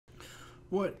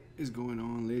What is going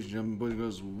on, ladies and gentlemen, boys and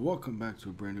girls? Welcome back to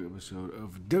a brand new episode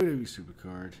of WWE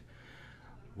SUPERCARD.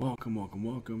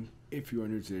 Welcome. If you are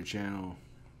new to the channel,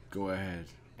 go ahead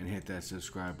and hit that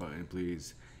subscribe button,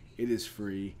 please. It is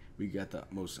free. We got the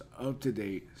most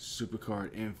up-to-date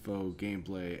SUPERCARD info,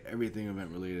 gameplay, everything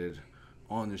event related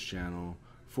on this channel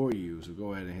for you. So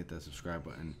go ahead and hit that subscribe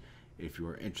button if you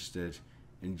are interested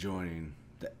in joining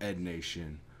the Ed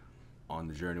Nation on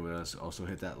the journey with us. Also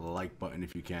hit that like button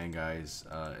if you can, guys.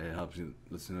 It helps you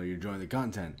let us know you're enjoying the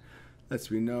content. Lets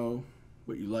me know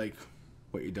what you like,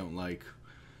 what you don't like.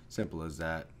 Simple as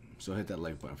that. So hit that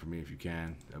like button for me if you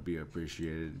can. That'll be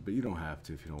appreciated, but you don't have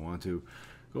to if you don't want to.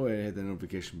 Go ahead and hit the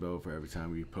notification bell for every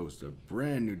time we post a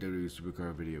brand new WWE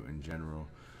SUPERCARD video in general.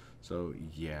 So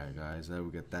yeah, guys, now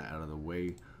we get that out of the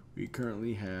way. We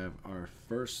currently have our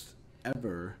first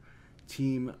ever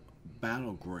team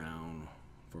battleground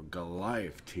for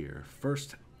Goliath tier.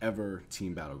 First ever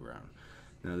team battleground.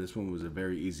 Now this one was a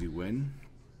very easy win.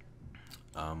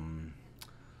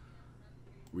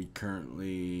 We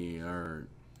currently are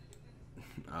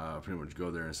pretty much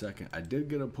go there in a second. I did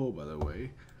get a pull, by the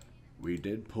way. We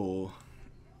did pull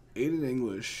Aiden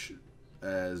English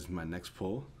as my next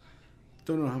pull.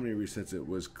 Don't know how many resets it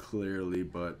was clearly,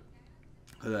 but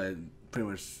I pretty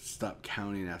much stopped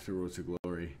counting after Road to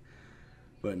Glory.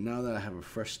 But now that I have a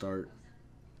fresh start,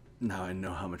 now I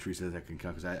know how much resets I can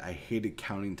count, because I hated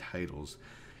counting titles.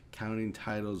 Counting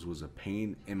titles was a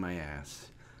pain in my ass.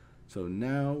 So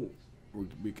now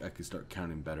I can start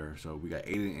counting better. So we got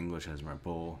Aiden English as my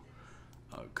pull.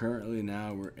 Currently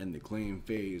now we're in the claim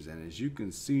phase, and as you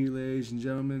can see, ladies and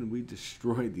gentlemen, we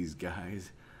destroyed these guys,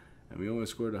 and we only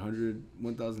scored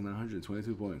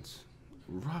 1,922 points.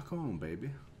 Rock on,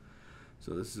 baby.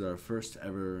 So this is our first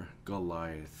ever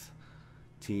Goliath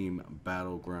team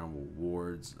battleground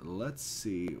rewards. Let's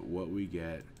see what we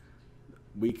get.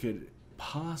 We could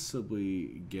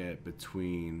possibly get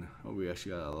between, oh, we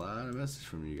actually got a lot of messages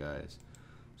from you guys,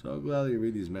 so I'll gladly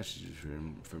read these messages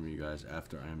from you guys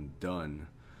after I'm done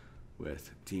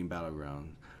with team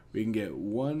battleground. We can get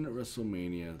one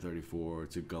WrestleMania 34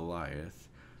 to Goliath,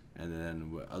 and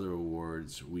then with other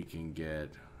awards we can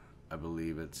get, I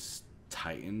believe it's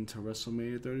Titan to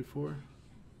WrestleMania 34.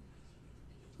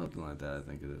 Something like that, I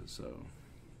think it is. So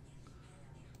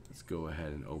let's go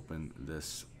ahead and open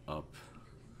this up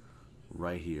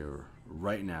right here,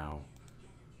 right now.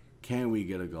 Can we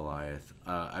get a Goliath?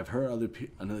 I've heard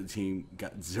another team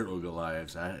got 0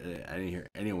 Goliaths. I didn't hear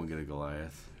anyone get a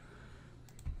Goliath.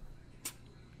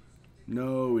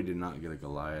 No, we did not get a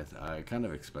Goliath. I kind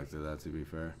of expected that, to be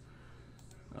fair.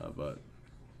 But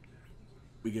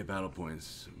we get battle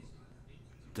points.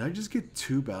 Did I just get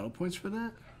 2 battle points for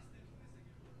that?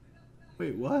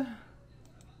 Wait, what?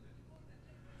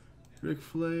 Ric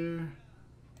Flair,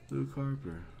 Luke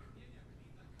Harper.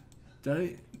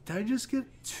 Did I just get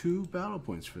 2 battle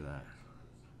points for that?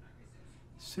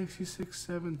 66,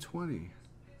 720.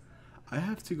 I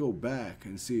have to go back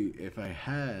and see if I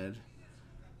had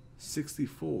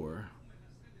 64.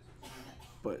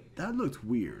 But that looked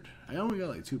weird. I only got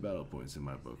like 2 battle points in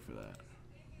my book for that.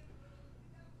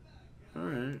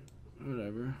 Alright,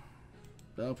 whatever.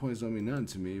 Battle points don't mean nothing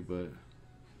to me, but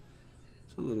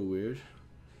it's a little weird.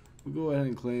 We'll go ahead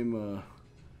and claim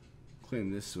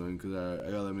this one, because I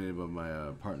got eliminated by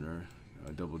my partner,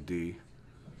 Double D.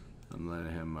 I'm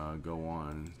letting him go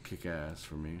on, kick ass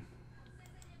for me,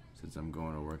 since I'm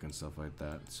going to work and stuff like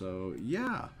that. So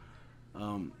yeah,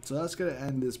 so that's gonna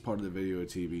end this part of the video at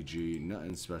TBG.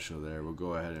 Nothing special there. We'll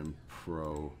go ahead and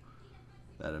pro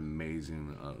that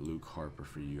amazing Luke Harper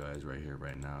for you guys right here,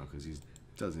 right now, because he's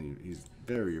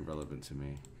very irrelevant to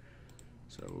me.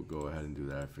 So we'll go ahead and do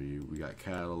that for you. We got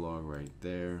catalog right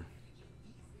there,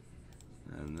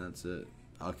 and that's it.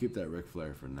 I'll keep that Ric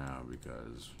Flair for now,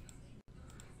 because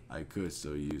I could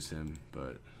still use him,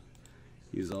 but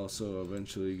he's also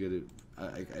eventually gonna,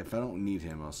 if I don't need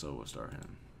him, I'll solo start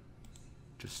him.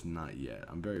 Just not yet.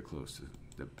 I'm very close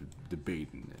to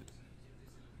debating it.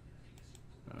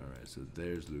 Alright, so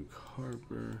there's Luke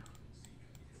Harper,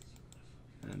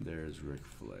 and there's Ric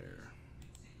Flair,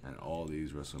 and all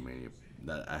these WrestleMania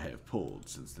that I have pulled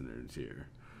since the new tier.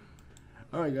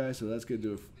 Alright guys, so that's going to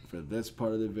do it for this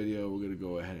part of the video. We're going to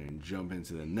go ahead and jump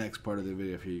into the next part of the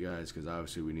video for you guys, because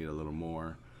obviously we need a little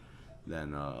more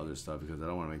than other stuff, because I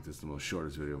don't want to make this the most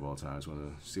shortest video of all time. I just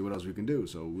want to see what else we can do,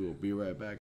 so we'll be right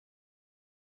back.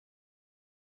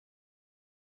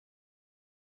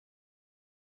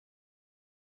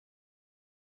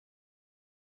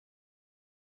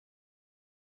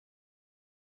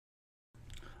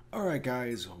 Alright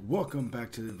guys, welcome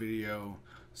back to the video.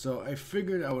 So I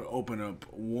figured I would open up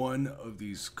one of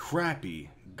these crappy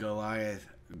Goliath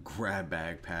grab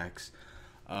bag packs.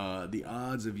 The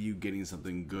odds of you getting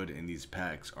something good in these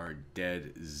packs are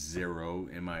dead zero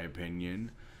in my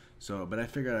opinion. So, but I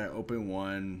figured I'd open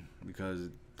one because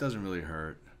it doesn't really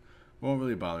hurt. Won't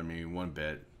really bother me one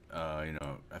bit. You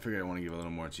know, I figured I want to give a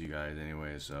little more to you guys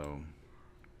anyway, so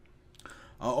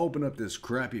I'll open up this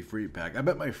crappy free pack. I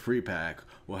bet my free pack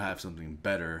will have something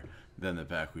better than the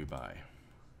pack we buy.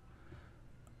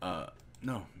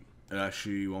 No, it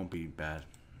actually won't be bad.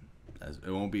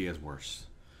 It won't be as worse.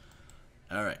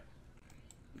 Alright,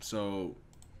 so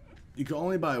you can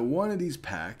only buy one of these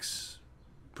packs,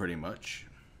 pretty much.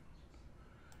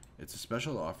 It's a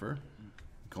special offer.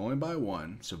 You can only buy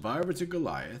one. Survivor to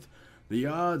Goliath. The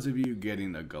odds of you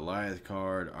getting a Goliath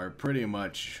card are pretty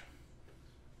much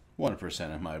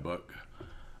 1% in my book.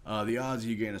 The odds of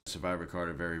you getting a Survivor card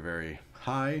are very, very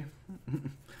high.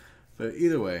 But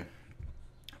either way,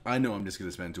 I know I'm just going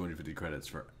to spend 250 credits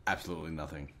for absolutely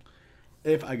nothing.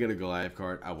 If I get a Goliath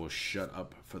card, I will shut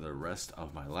up for the rest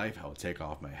of my life. I will take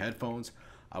off my headphones.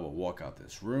 I will walk out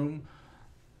this room.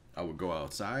 I will go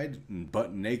outside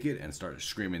butt naked and start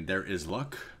screaming, "There is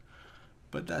luck."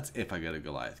 But that's if I get a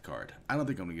Goliath card. I don't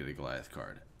think I'm going to get a Goliath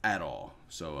card at all.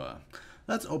 So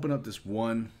let's open up this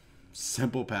one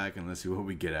simple pack and let's see what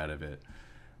we get out of it.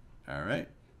 All right.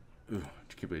 Ooh,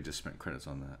 I can't believe I just spent credits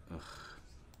on that. Ugh.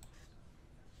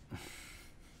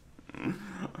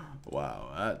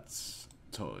 Wow, that's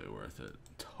totally worth it.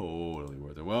 Totally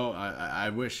worth it. Well, I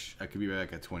wish I could be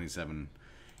back at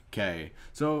 27K.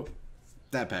 So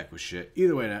that pack was shit.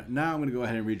 Either way, now I'm going to go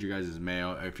ahead and read you guys'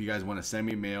 mail. If you guys want to send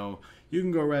me mail, you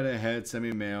can go right ahead. Send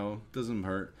me mail. Doesn't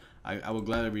hurt. I will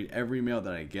gladly read every mail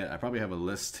that I get. I probably have a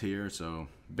list here, so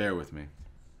bear with me.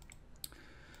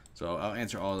 So I'll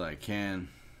answer all that I can.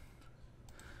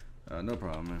 No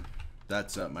problem, man.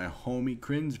 That's my homie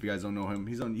Crins. If you guys don't know him,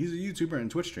 he's a YouTuber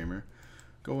and Twitch streamer.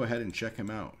 Go ahead and check him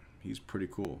out. He's pretty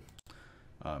cool.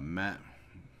 Matt.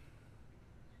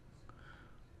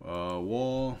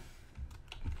 Wall.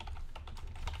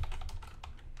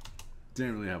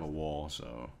 Didn't really have a wall,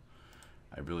 so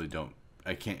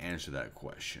I can't answer that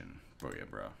question for you,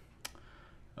 bro.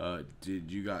 Did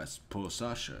you guys pull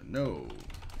Sasha? No,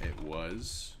 it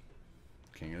was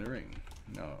King of the Ring.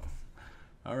 No.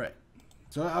 All right.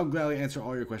 So I'll gladly answer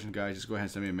all your questions, guys. Just go ahead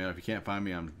and send me a mail. If you can't find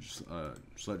me, I'm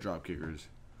Slut Drop Kickers.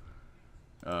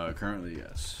 Currently,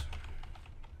 yes.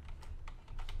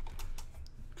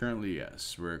 Currently,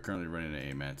 yes. We're currently running an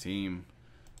 8-man team.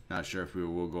 Not sure if we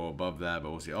will go above that,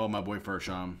 but we'll see. Oh, my boy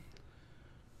Fersham.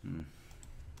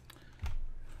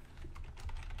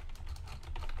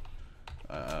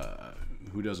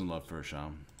 Who doesn't love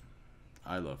Fersham?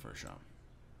 I love Fersham.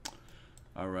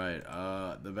 All right,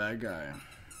 the bad guy.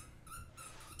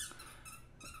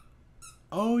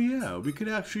 Oh yeah, we could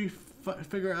actually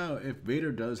figure out if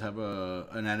Vader does have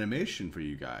an animation for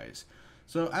you guys.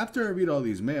 So after I read all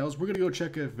these mails, we're gonna go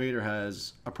check if Vader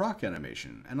has a proc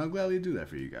animation, and I'll gladly do that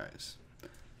for you guys.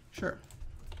 Sure.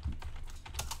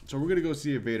 So we're gonna go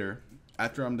see if Vader,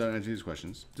 after I'm done answering these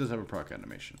questions, does have a proc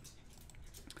animation.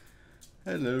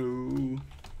 Hello.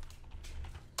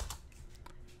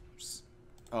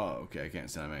 Oh, okay, I can't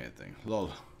send him anything.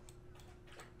 Lol.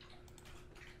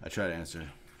 I try to answer.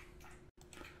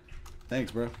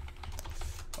 Thanks, bro.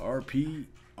 RMP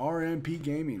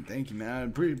Gaming. Thank you,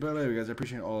 man. By the way, guys, I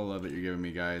appreciate all the love that you're giving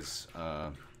me, guys.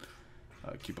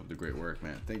 Keep up the great work,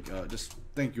 man. Just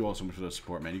thank you all so much for the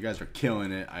support, man. You guys are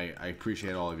killing it. I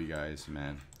appreciate all of you guys,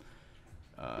 man.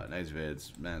 Nice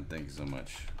vids, man. Thank you so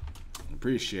much.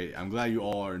 Appreciate it. I'm glad you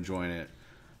all are enjoying it.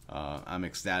 I'm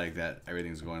ecstatic that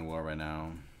everything's going well right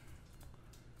now.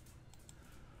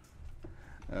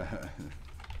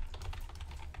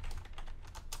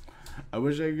 I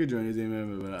wish I could join your team,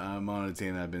 man, but I'm on a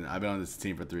team. I've been on this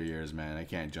team for 3 years, man. I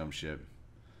can't jump ship.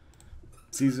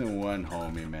 Season 1,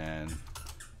 homie, man.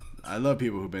 I love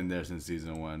people who've been there since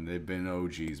season 1. They've been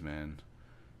OGs, man.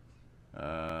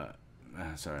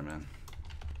 Sorry, man.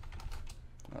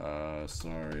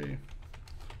 Sorry.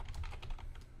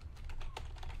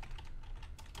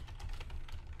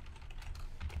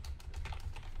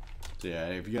 So yeah,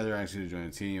 if you guys are actually to join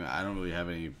the team, I don't really have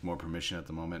any more permission at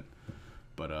the moment.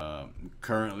 But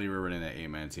currently we're running an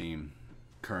 8-man team.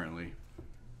 Currently.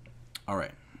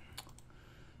 Alright.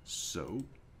 So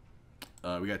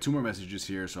we got 2 more messages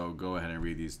here, so I'll go ahead and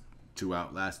read these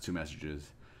last two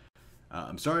messages.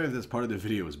 I'm sorry if this part of the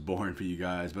video is boring for you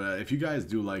guys, but if you guys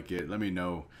do like it, let me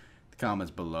know in the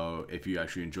comments below if you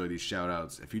actually enjoy these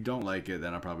shoutouts. If you don't like it,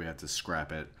 then I'll probably have to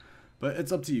scrap it. But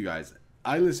it's up to you guys.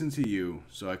 I listen to you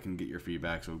so I can get your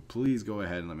feedback, so please go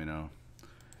ahead and let me know.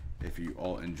 if you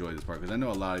all enjoy this part, because I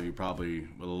know a lot of you probably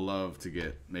would love to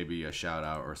get maybe a shout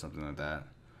out or something like that.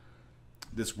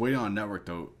 This wait on network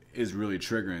though is really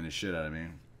triggering the shit out of me.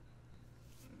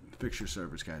 Fix your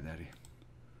servers, guy daddy.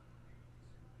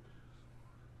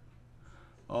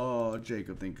 Oh,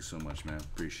 Jacob, thank you so much, man.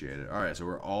 Appreciate it. All right, so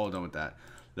we're all done with that.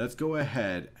 Let's go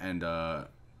ahead and damn,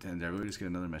 did everybody just get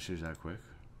another message that quick?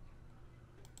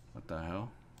 What the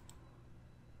hell?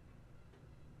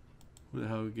 Who the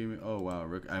hell gave me? Oh wow,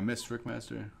 Rick. I missed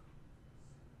Rickmaster.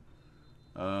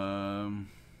 All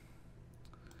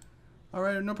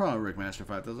right, no problem, Rickmaster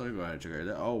 5000. Go ahead and check it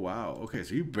out. Oh wow. Okay,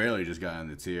 so you barely just got in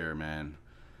the tier, man.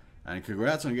 And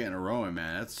congrats on getting a rowing,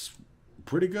 man. That's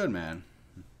pretty good, man.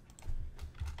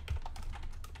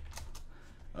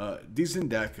 Decent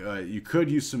deck. You could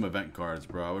use some event cards,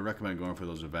 bro. I would recommend going for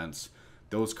those events.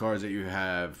 Those cards that you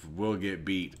have will get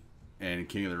beat in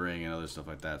King of the Ring and other stuff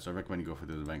like that. So I recommend you go for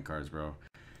those event cards, bro,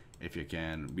 if you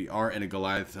can. We are in a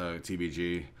Goliath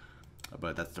TBG,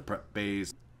 but that's the prep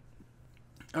phase.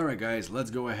 Alright, guys, let's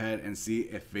go ahead and see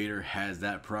if Vader has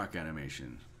that proc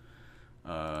animation.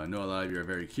 I know a lot of you are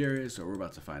very curious, so we're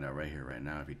about to find out right here, right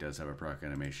now, if he does have a proc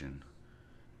animation.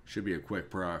 Should be a quick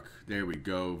proc. There we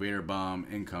go. Vader bomb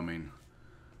incoming.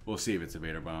 We'll see if it's a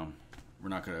Vader bomb. We're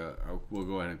not gonna. We'll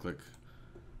go ahead and click.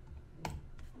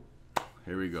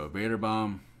 Here we go. Vader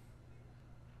bomb.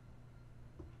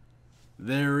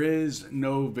 There is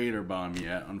no Vader bomb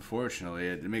yet, unfortunately.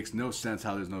 It makes no sense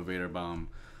how there's no Vader bomb,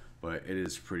 but it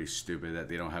is pretty stupid that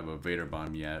they don't have a Vader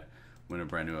bomb yet when a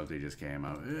brand new update just came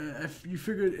out. If you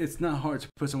figured it's not hard to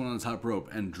put someone on the top rope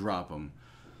and drop them.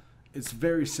 It's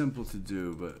very simple to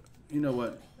do, but you know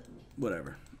what?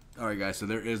 Whatever. Alright, guys, so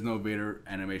there is no Vader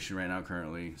animation right now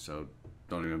currently, so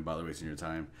don't even bother wasting your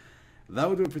time. That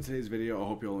will do it for today's video. I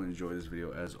hope you all enjoy this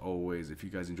video. As always, if you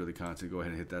guys enjoy the content, go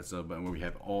ahead and hit that sub button where we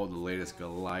have all the latest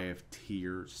Goliath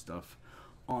tier stuff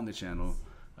on the channel,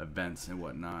 events and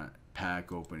whatnot,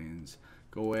 pack openings.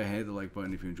 Go ahead and hit the like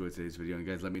button if you enjoyed today's video. And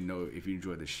guys, let me know if you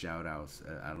enjoyed the shout outs.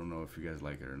 I don't know if you guys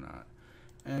like it or not.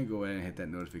 And go ahead and hit that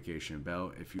notification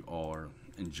bell if you all are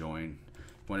enjoying.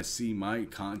 Want to see my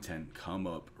content come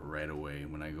up right away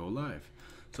when I go live.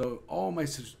 So all my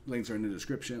links are in the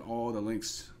description. All the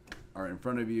links are in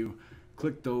front of you.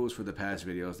 Click those for the past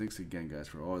videos. Thanks again, guys,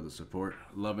 for all the support.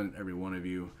 Loving every one of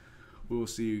you. We will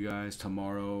see you guys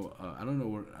tomorrow. I don't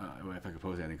know if I can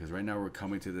post anything, because right now we're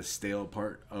coming to the stale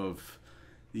part of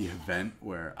the event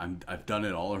where I've done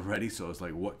it all already. So it's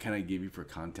like, what can I give you for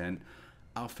content?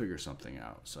 I'll figure something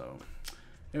out. So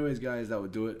anyways, guys, that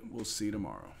would do it. We'll see you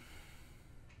tomorrow.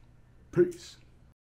 Peace.